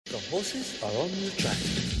The horses are on the track.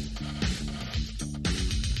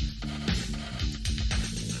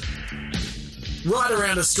 Right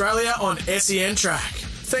around Australia on SEN Track.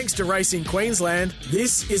 Thanks to Racing Queensland,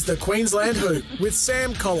 this is the Queensland Hoop with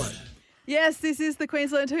Sam Collett. Yes, this is the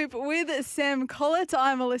Queensland Hoop with Sam Collett.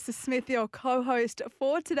 I'm Alyssa Smith, your co-host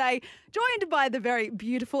for today, joined by the very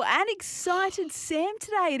beautiful and excited Sam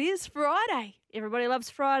today. It is Friday. Everybody loves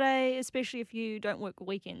Friday, especially if you don't work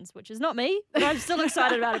weekends, which is not me, but I'm still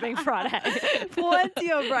excited about it being Friday. Plenty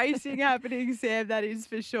of racing happening, Sam, that is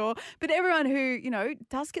for sure. But everyone who,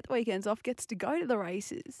 does get the weekends off gets to go to the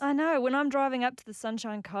races. I know. When I'm driving up to the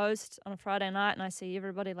Sunshine Coast on a Friday night and I see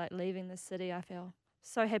everybody living the city, I feel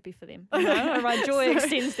so happy for them. My joy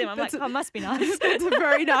extends them. I'm like, it must be nice. That's a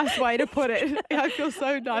very nice way to put it. I feel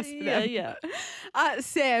so nice for them. Yeah.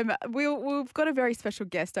 Sam, we've got a very special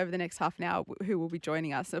guest over the next half an hour who will be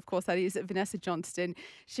joining us. Of course, that is Vanessa Johnston.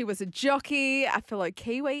 She was a jockey, a fellow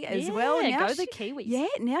Kiwi as well. Yeah, go the Kiwis. Yeah,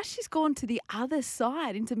 now she's gone to the other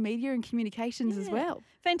side into media and communications as well.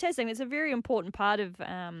 Fantastic. It's a very important part of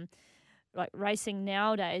racing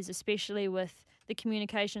nowadays, especially with the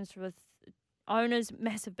communications with owners,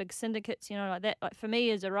 massive big syndicates, like that. Like for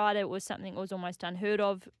me as a rider, it was something that was almost unheard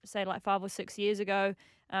of, say 5 or 6 years ago,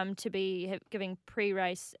 to be giving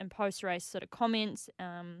pre-race and post-race sort of comments.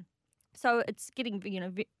 So it's getting,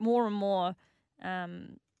 more and more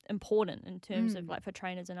important in terms of for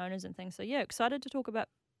trainers and owners and things. So yeah, excited to talk about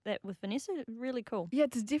that with Vanessa. Really cool. Yeah,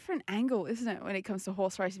 it's a different angle, isn't it, when it comes to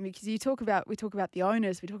horse racing? Because we talk about the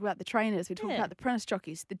owners, we talk about the trainers, we talk about the apprentice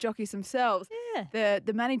jockeys, the jockeys themselves,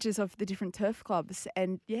 the managers of the different turf clubs,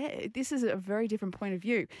 and this is a very different point of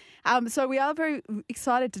view. So we are very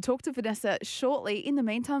excited to talk to Vanessa shortly. In the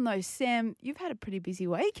meantime, though, Sam, you've had a pretty busy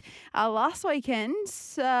week. Last weekend,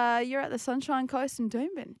 you're at the Sunshine Coast in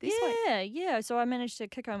Doomben this week. Yeah. So I managed to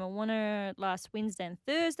kick home a winner last Wednesday and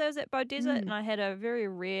Thursday. I was at Bow Desert, and I had a very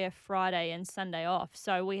rare Friday and Sunday off.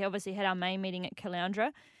 So we obviously had our main meeting at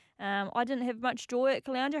Caloundra. I didn't have much joy at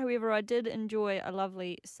Caloundra. However, I did enjoy a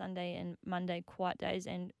lovely Sunday and Monday quiet days,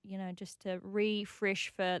 and just to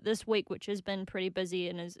refresh for this week, which has been pretty busy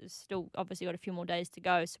and is still obviously got a few more days to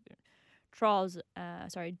go.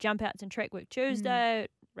 So jump outs and track work Tuesday,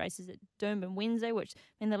 races at Doomben Wednesday, which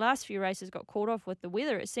the last few races got caught off with the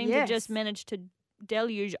weather. It seemed to just manage to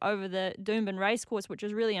deluge over the Doomben racecourse, which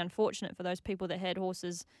was really unfortunate for those people that had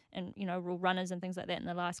horses and real runners and things like that in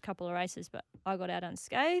the last couple of races. But I got out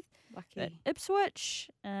unscathed. Lucky. At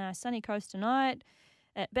Ipswich, Sunny Coast tonight,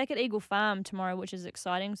 back at Eagle Farm tomorrow, which is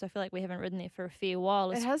exciting. So I feel like we haven't ridden there for a fair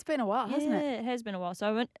while. It has been a while, hasn't it? Yeah, it has been a while. So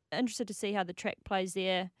I'm interested to see how the track plays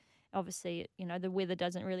there. Obviously, the weather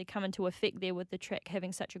doesn't really come into effect there with the track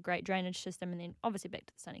having such a great drainage system, and then obviously back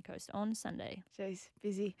to the Sunny Coast on Sunday. Jeez,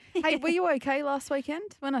 busy. Hey, were you okay last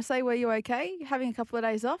weekend? When I say were you okay, having a couple of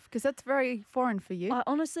days off? Because that's very foreign for you.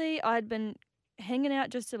 I'd been hanging out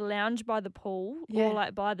just to lounge by the pool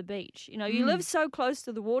or by the beach. You live so close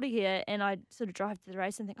to the water here, and I sort of drive to the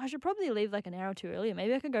race and think I should probably leave an hour or two earlier.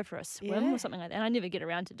 Maybe I could go for a swim or something like that. And I never get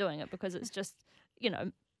around to doing it because it's just,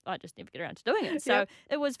 I just never get around to doing it. So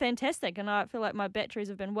it was fantastic, and I feel like my batteries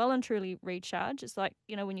have been well and truly recharged. It's like,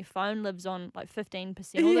 when your phone lives on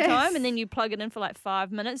 15% all the time, and then you plug it in for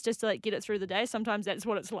 5 minutes just to get it through the day. Sometimes that's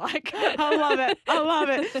what it's like. I love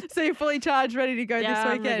it. So you're fully charged, ready to go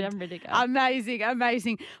this weekend. I'm ready to go.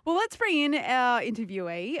 Amazing. Well, let's bring in our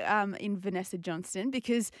interviewee in Vanessa Johnston,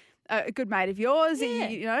 because a good mate of yours,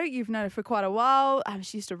 you've known her for quite a while.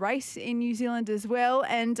 She used to race in New Zealand as well.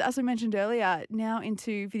 And as I mentioned earlier, now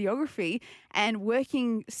into videography and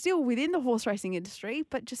working still within the horse racing industry,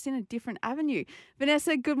 but just in a different avenue.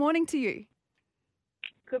 Vanessa, good morning to you.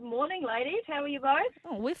 Good morning, ladies. How are you both?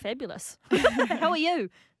 Oh, we're fabulous. How are you?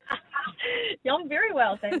 Yeah, I'm very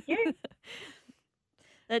well, thank you.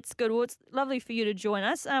 That's good. Well, it's lovely for you to join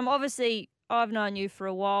us. Obviously, I've known you for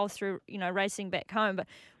a while through, racing back home, but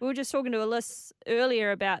we were just talking to Alyssa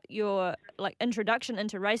earlier about your introduction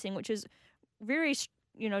into racing, which is very,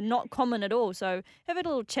 not common at all. So have a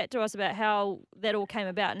little chat to us about how that all came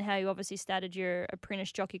about and how you obviously started your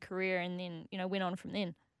apprentice jockey career and then, went on from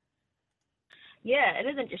then. Yeah, it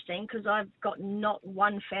is interesting because I've got not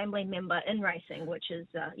one family member in racing, which is,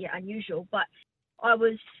 unusual. But I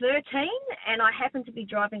was 13 and I happened to be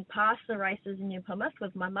driving past the races in New Plymouth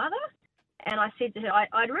with my mother. And I said to her,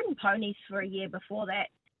 I'd ridden ponies for a year before that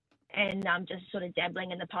and just sort of dabbling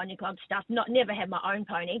in the pony club stuff. Never had my own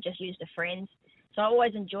pony, just used a friend's. So I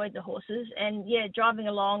always enjoyed the horses. And, driving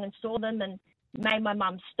along and saw them and made my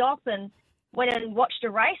mum stop and went and watched a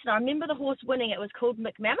race. And I remember the horse winning. It was called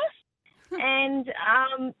McMammoth. And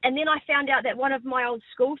then I found out that one of my old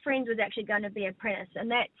school friends was actually going to be an apprentice, and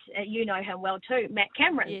that's, you know him well too, Matt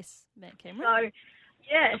Cameron. Yes, Matt Cameron. So,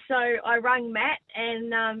 yeah, so I rang Matt,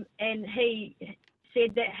 and he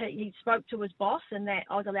said that he spoke to his boss and that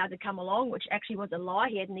I was allowed to come along, which actually was a lie.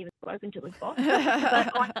 He hadn't even spoken to his boss.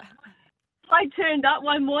 But I turned up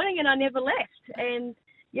one morning and I never left. And,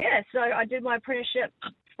 yeah, so I did my apprenticeship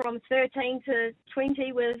from 13 to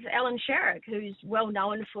 20 with Alan Sharrock, who's well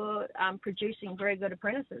known for producing very good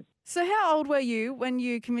apprentices. So how old were you when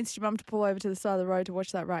you convinced your mum to pull over to the side of the road to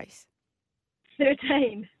watch that race?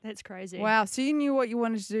 13. That's crazy. Wow, so you knew what you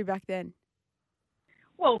wanted to do back then?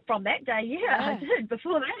 Well, from that day, yeah, I did.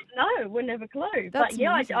 Before that, no, wouldn't have a clue. That's but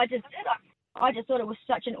yeah, amazing. I just did. I just thought it was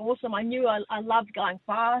such an awesome. I knew I loved going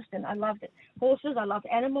fast, and I loved horses. I loved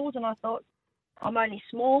animals, and I thought I'm only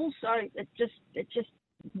small, so it just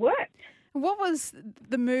worked. What was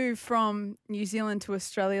the move from New Zealand to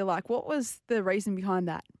Australia like? What was the reason behind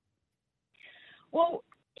that? Well,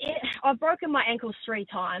 I've broken my ankles 3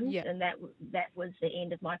 times, Yeah. and that was the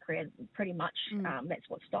end of my career, pretty much. That's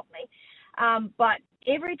what stopped me. But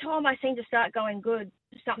every time I seemed to start going good,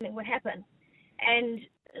 something would happen. And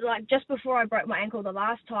like just before I broke my ankle the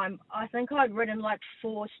last time, I think I'd ridden like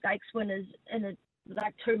 4 stakes winners in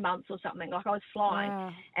like 2 months or something. Like I was flying.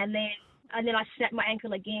 Wow. And then I snapped my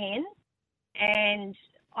ankle again, and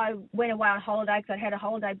I went away on holiday because I had a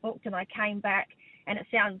holiday booked, and I came back, and it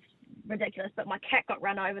sounds ridiculous, but my cat got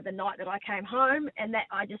run over the night that I came home, and that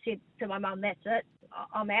I just said to my mum, that's it,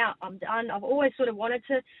 I'm out, I'm done. I've always sort of wanted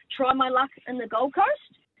to try my luck in the Gold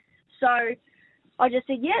Coast, so I just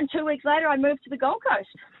said yeah, and 2 weeks later I moved to the Gold Coast.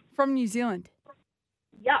 From New Zealand?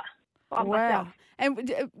 Yeah, by myself.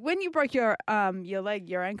 And when you broke your leg,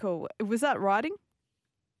 your ankle, was that riding?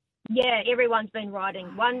 Yeah, everyone's been riding.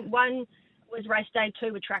 One was race day,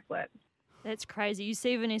 2 with track work. That's crazy. You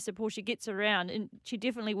see Vanessa Paul, she gets around, and she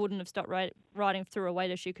definitely wouldn't have stopped riding through a weight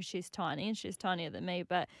issue because she's tiny, and she's tinier than me.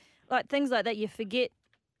 But like things like that, you forget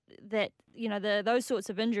that, you know, those sorts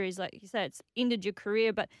of injuries, like you say, it's ended your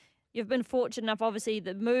career, but you've been fortunate enough. Obviously,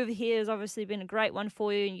 the move here has obviously been a great one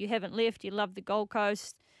for you, and you haven't left. You love the Gold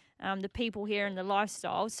Coast, the people here and the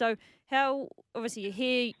lifestyle. So how, obviously you're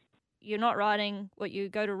here, you're not riding, you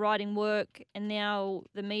go to riding work, and now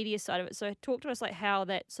the media side of it. So talk to us like how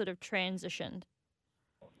that sort of transitioned.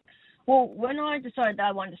 Well, when I decided that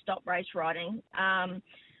I wanted to stop race riding,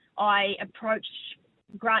 I approached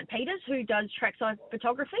Grant Peters, who does trackside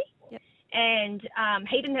photography. Yep. And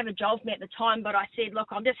he didn't have a job for me at the time, but I said, look,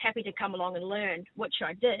 I'm just happy to come along and learn, which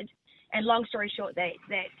I did. And long story short, that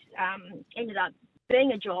ended up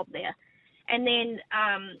being a job there. And then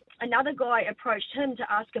another guy approached him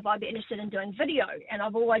to ask if I'd be interested in doing video. And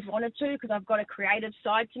I've always wanted to because I've got a creative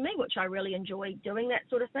side to me, which I really enjoy doing that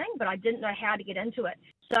sort of thing, but I didn't know how to get into it.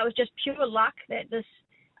 So it was just pure luck that this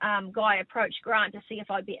guy approached Grant to see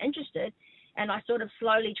if I'd be interested. And I sort of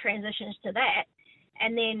slowly transitioned to that.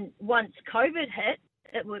 And then once COVID hit,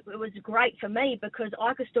 it was great for me because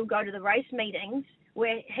I could still go to the race meetings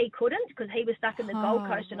where he couldn't because he was stuck in the Gold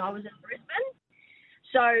Coast and I was in Brisbane.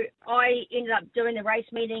 So I ended up doing the race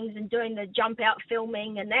meetings and doing the jump out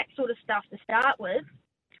filming and that sort of stuff to start with.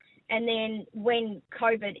 And then when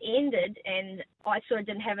COVID ended and I sort of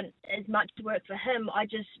didn't have as much work for him, I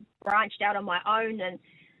just branched out on my own and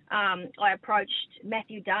I approached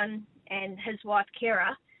Matthew Dunn and his wife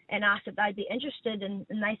Kara and asked if they'd be interested, and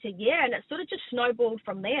they said yeah, and it sort of just snowballed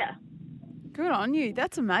from there. Good on you.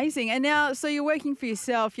 That's amazing. And now, so you're working for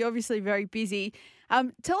yourself. You're obviously very busy.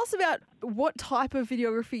 Tell us about what type of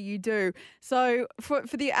videography you do. So for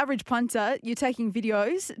the average punter, you're taking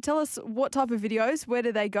videos. Tell us what type of videos, where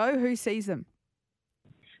do they go, who sees them?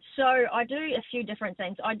 So I do a few different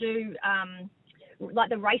things. I do like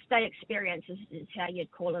the race day experience is how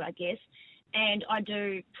you'd call it, I guess. And I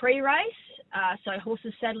do pre-race, so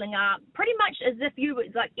horses saddling up, pretty much as if you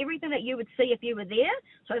would, like everything that you would see if you were there,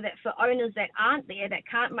 so that for owners that aren't there, that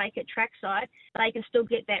can't make it trackside, they can still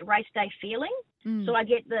get that race day feeling. So I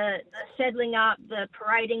get the saddling up, the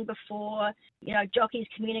parading before, you know, jockeys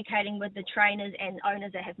communicating with the trainers and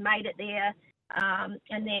owners that have made it there,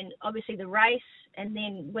 and then obviously the race, and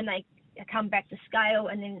then when they come back to scale,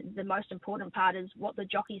 and then the most important part is what the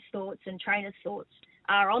jockey's thoughts and trainers' thoughts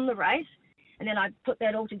are on the race. And then I put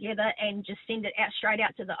that all together and just send it out straight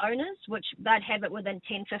out to the owners, which they'd have it within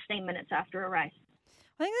 10, 15 minutes after a race.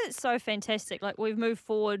 I think that's so fantastic. Like we've moved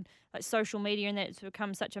forward, like social media, and that's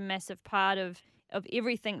become such a massive part of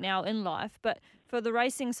everything now in life. But for the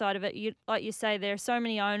racing side of it, like you say, there are so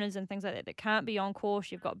many owners and things like that can't be on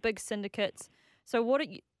course. You've got big syndicates. So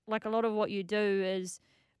like a lot of what you do is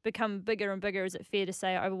become bigger and bigger. Is it fair to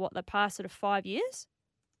say over the past sort of 5 years?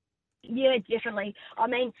 Yeah, definitely. I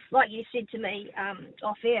mean, like you said to me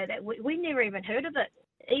off air, that we never even heard of it,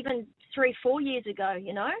 even 3-4 years ago,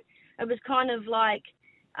 you know? It was kind of like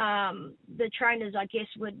the trainers, I guess,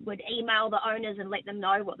 would email the owners and let them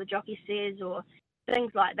know what the jockey says or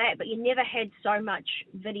things like that, but you never had so much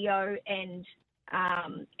video and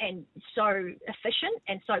so efficient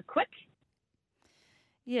and so quick.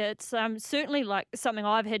 Yeah, it's certainly like something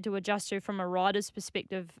I've had to adjust to from a rider's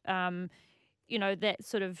perspective. You know, that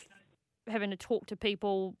sort of having to talk to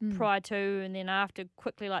people prior to and then after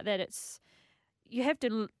quickly like that. You have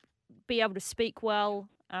to be able to speak well,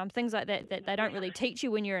 things like that they don't really teach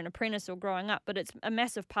you when you're an apprentice or growing up, but it's a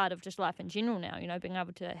massive part of just life in general now, you know, being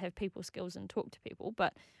able to have people skills and talk to people.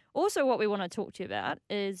 But also what we want to talk to you about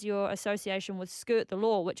is your association with Skirt the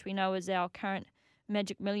Law, which we know is our current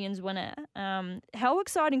Magic Millions winner. How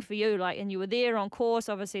exciting for you, like, and you were there on course,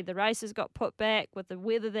 obviously the races got put back with the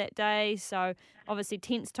weather that day, so obviously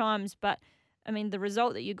tense times, but I mean the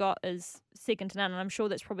result that you got is second to none, and I'm sure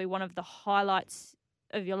that's probably one of the highlights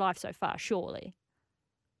of your life so far, surely.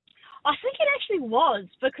 I think it actually was,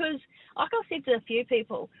 because like I said to a few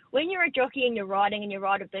people, when you're a jockey and you're riding and you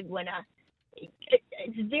ride a big winner,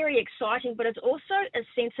 it's very exciting, but it's also a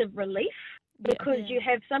sense of relief, because you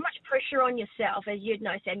have so much pressure on yourself, as you'd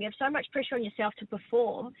know, Sam. You have so much pressure on yourself to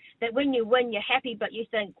perform that when you win, you're happy, but you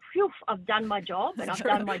think, phew, I've done my job and I've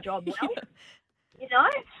done my job well. You know?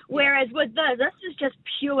 Whereas with this is just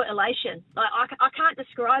pure elation. Like, I can't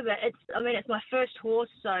describe it. It's my first horse,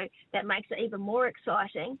 so that makes it even more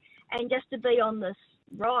exciting. And just to be on this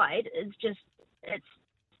ride is it's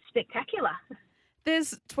spectacular.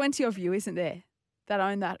 There's 20 of you, isn't there, that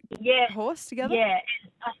own that horse together? Yeah.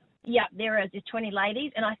 Yeah, there is. There's 20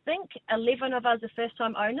 ladies, and I think 11 of us are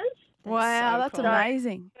first-time owners. Wow, that's cool.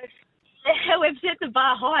 Amazing. Yeah, we've set the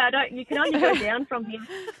bar high. You can only go down from here.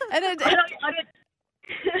 And it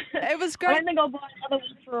was great. I don't think I'll buy another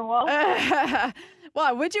one for a while.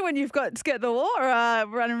 Why would you when you've got Skirt the Law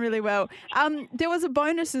running really well? There was a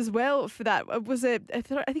bonus as well for that. I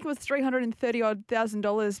think it was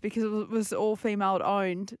 $330,000 because it was all female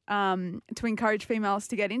owned to encourage females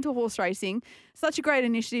to get into horse racing. Such a great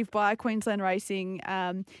initiative by Queensland Racing,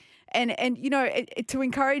 and you know, to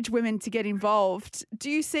encourage women to get involved. Do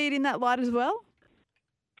you see it in that light as well?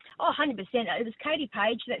 Oh, 100%. It was Katie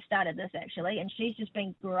Page that started this, actually, and she's just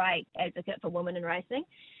been a great advocate for women in racing.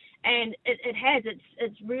 And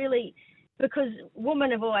it's really, because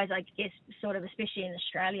women have always, I guess, sort of, especially in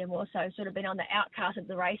Australia more so, sort of been on the outcast of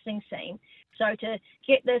the racing scene. So to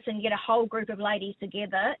get this and get a whole group of ladies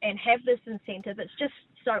together and have this incentive, it's just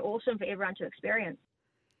so awesome for everyone to experience.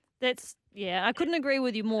 I couldn't agree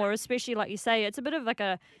with you more, especially like you say, it's a bit of like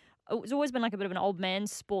it's always been like a bit of an old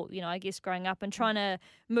man's sport, you know, I guess, growing up and trying to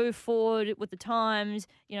move forward with the times,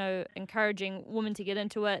 you know, encouraging women to get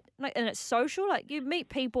into it. And it's social. Like, you meet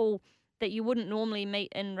people that you wouldn't normally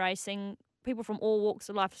meet in racing, people from all walks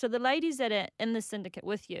of life. So the ladies that are in the syndicate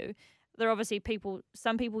with you, they're obviously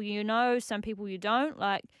some people you know, some people you don't.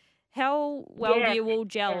 Like, how well do you all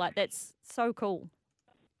gel? Like, that's so cool.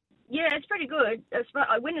 Yeah, it's pretty good.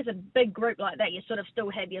 When there's a big group like that, you sort of still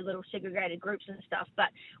have your little segregated groups and stuff. But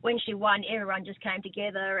when she won, everyone just came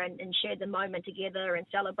together and shared the moment together and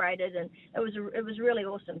celebrated, and it was really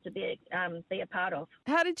awesome to be a part of.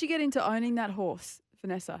 How did you get into owning that horse,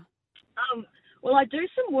 Vanessa? Well, I do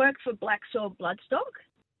some work for Black Soil Bloodstock.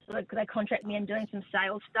 So they contract me in doing some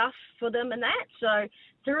sales stuff for them and that. So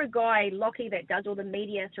through a guy, Lockie, that does all the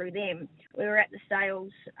media through them, we were at the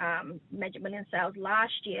sales, Magic Million sales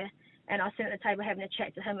last year, and I was sitting at the table having a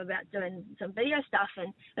chat to him about doing some video stuff.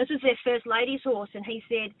 And this was their first ladies horse, and he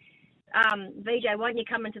said, VJ, why don't you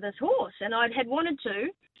come into this horse? And I had wanted to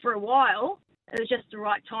for a while. It was just the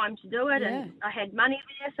right time to do it, and I had money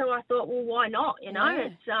there, so I thought, well, why not? You know,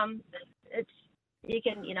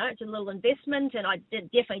 it's a little investment, and I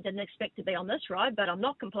definitely didn't expect to be on this ride, but I'm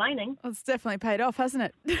not complaining. Well, it's definitely paid off, hasn't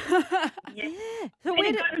it? Yeah. So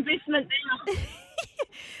investment now.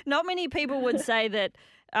 Not many people would say that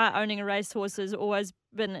owning a racehorse has always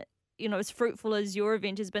been, you know, as fruitful as your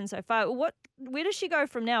event has been so far. Where does she go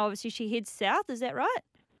from now? Obviously, she heads south. Is that right?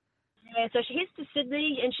 Yeah, so she heads to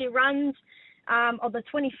Sydney, and she runs on the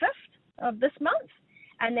 25th of this month.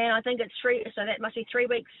 And then I think it's so that must be 3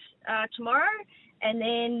 weeks tomorrow, and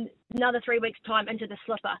then another 3 weeks' time into the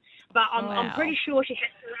slipper. But I'm pretty sure she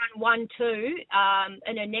has to run 1-2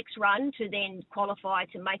 in her next run to then qualify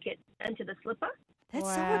to make it into the slipper.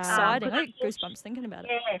 That's so exciting. I get goosebumps thinking about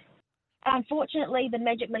it. Yeah. Unfortunately, the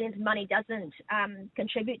Magic Millions money doesn't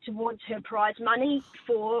contribute towards her prize money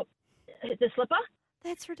for the slipper.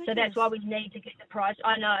 That's ridiculous. So that's why we need to get the prize.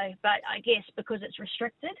 I know, but I guess because it's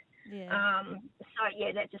restricted. Yeah. So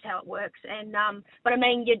yeah, that's just how it works. And but I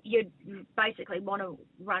mean, you'd basically want to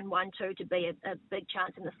run 1-2 to be a big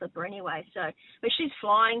chance in the slipper anyway. So, but she's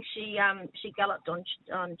flying. She galloped on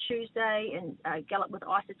Tuesday and galloped with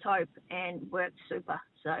Isotope and worked super.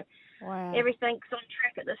 So wow, everything's on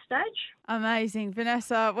track at this stage. Amazing,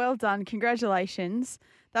 Vanessa. Well done. Congratulations.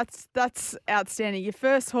 That's outstanding. Your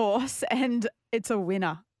first horse, and it's a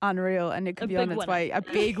winner. Unreal, and it could be on its way. A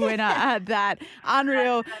big winner at that.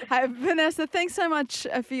 Unreal. Hey, Vanessa, thanks so much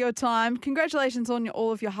for your time. Congratulations on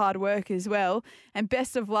all of your hard work as well, and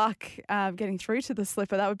best of luck getting through to the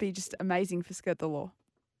slipper. That would be just amazing for Skirt the Law.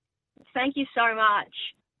 Thank you so much.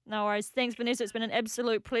 No worries. Thanks, Vanessa. It's been an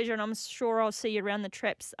absolute pleasure, and I'm sure I'll see you around the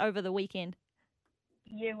traps over the weekend.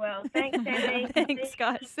 You will. Thanks, Sandy. Thanks,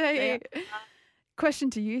 guys. See you. Question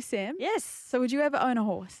to you, Sam. Yes. So would you ever own a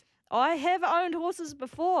horse? I have owned horses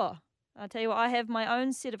before. I'll tell you what, I have my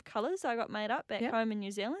own set of colours I got made up back home in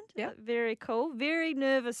New Zealand. Yep. Very cool. Very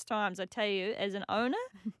nervous times, I tell you, as an owner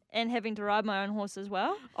and having to ride my own horse as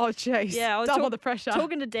well. Oh, jeez. Yeah, I was double the pressure.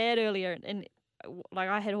 Talking to Dad earlier, and like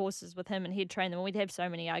I had horses with him and he'd train them, and we'd have so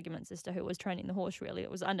many arguments as to who was training the horse really. It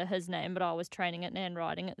was under his name, but I was training it and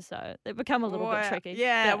riding it, so it become a little bit tricky.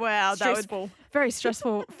 Yeah, wow. Stressful. Very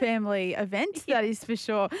stressful family event, that is for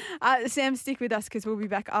sure. Sam, stick with us because we'll be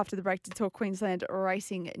back after the break to talk Queensland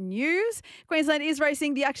racing news. Queensland is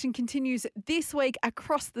racing. The action continues this week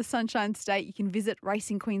across the Sunshine State. You can visit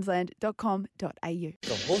racingqueensland.com.au.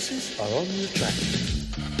 The horses are on the track.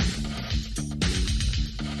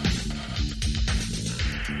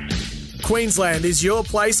 Queensland is your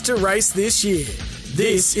place to race this year.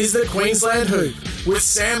 This is the Queensland Hoop with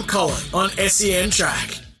Sam Collett on SEN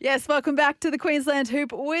Track. Yes, welcome back to the Queensland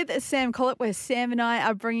Hoop with Sam Collett, where Sam and I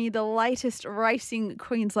are bringing you the latest racing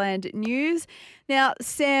Queensland news. Now,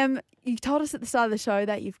 Sam, you told us at the start of the show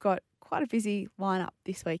that you've got quite a busy lineup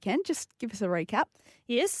this weekend. Just give us a recap.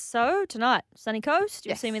 Yes, so tonight, Sunny Coast,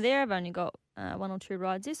 you'll Yes. see me there. I've only got 1 or 2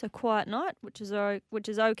 rides there, so quiet night, which is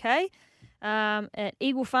okay. At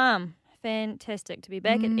Eagle Farm. Fantastic to be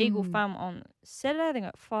back at Eagle Farm on Saturday. I think I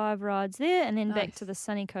got 5 rides there, and then back to the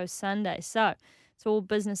Sunny Coast Sunday. So it's all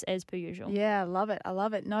business as per usual. Yeah, I love it. I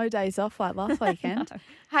love it. No days off like last weekend. No.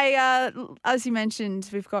 Hey, as you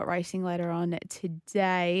mentioned, we've got racing later on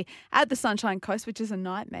today at the Sunshine Coast, which is a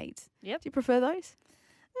night meet. Yep. Do you prefer those?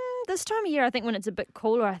 This time of year, I think when it's a bit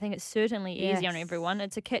cooler, I think it's certainly easier on Yes. everyone.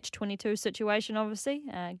 It's a catch-22 situation, obviously.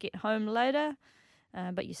 Get home later,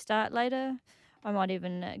 but you start later. I might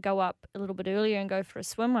even go up a little bit earlier and go for a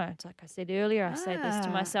swimmer. It's like I said earlier, I say this to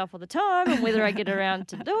myself all the time, and whether I get around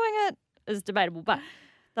to doing it is debatable. But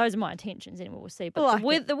those are my intentions anyway, we'll see. But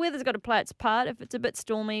the weather's got to play its part. If it's a bit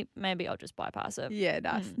stormy, maybe I'll just bypass it. Yeah,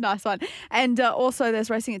 nice one. And also there's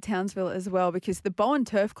racing at Townsville as well, because the Bowen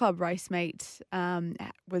Turf Club race meet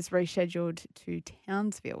was rescheduled to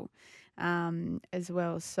Townsville as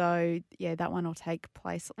well. So, yeah, that one will take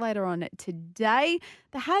place later on today.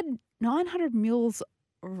 They had 900 mils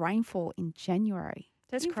rainfall in January.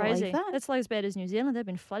 That's Can you crazy. believe that? That's like as bad as New Zealand. They've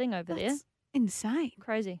been flooding over there. That's insane.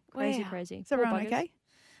 Crazy. Wow. Is Poor everyone buggers. okay?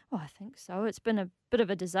 Oh, I think so. It's been a bit of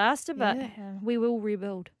a disaster, but we will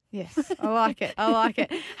rebuild. Yes, I like it. I like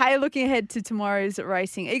it. Hey, looking ahead to tomorrow's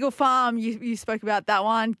racing. Eagle Farm, you spoke about that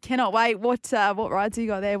one. Cannot wait. What rides have you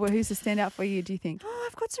got there? Who's the standout for you, do you think? Oh,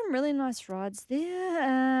 I've got some really nice rides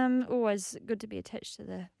there. Always good to be attached to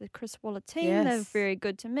the Chris Waller team. Yes. They're very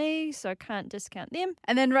good to me, so I can't discount them.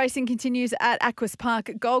 And then racing continues at Aquas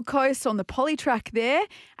Park, Gold Coast on the poly track there.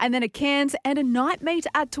 And then a Cairns and a night meet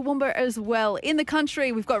at Toowoomba as well. In the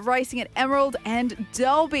country, we've got racing at Emerald and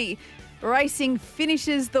Dalby. Racing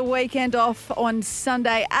finishes the weekend off on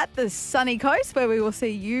Sunday at the Sunny Coast, where we will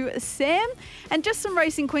see you, Sam. And just some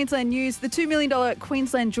Racing Queensland news. The $2 million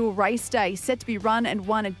Queensland Jewel Race Day set to be run and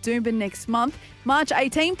won at Doomben next month. March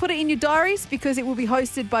 18, put it in your diaries because it will be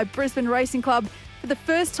hosted by Brisbane Racing Club for the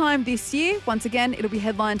first time this year. Once again, it'll be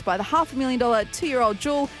headlined by the $500,000 2-year-old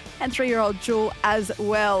Jewel and 3-year-old Jewel as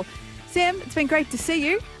well. Sam, it's been great to see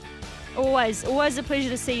you. Always a pleasure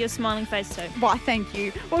to see your smiling face too. Why, thank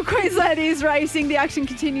you. Well, Queensland is racing. The action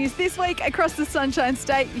continues this week across the Sunshine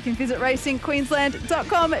State. You can visit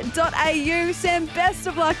racingqueensland.com.au. Sam, best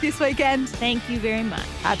of luck this weekend. Thank you very much.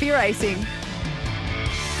 Happy racing.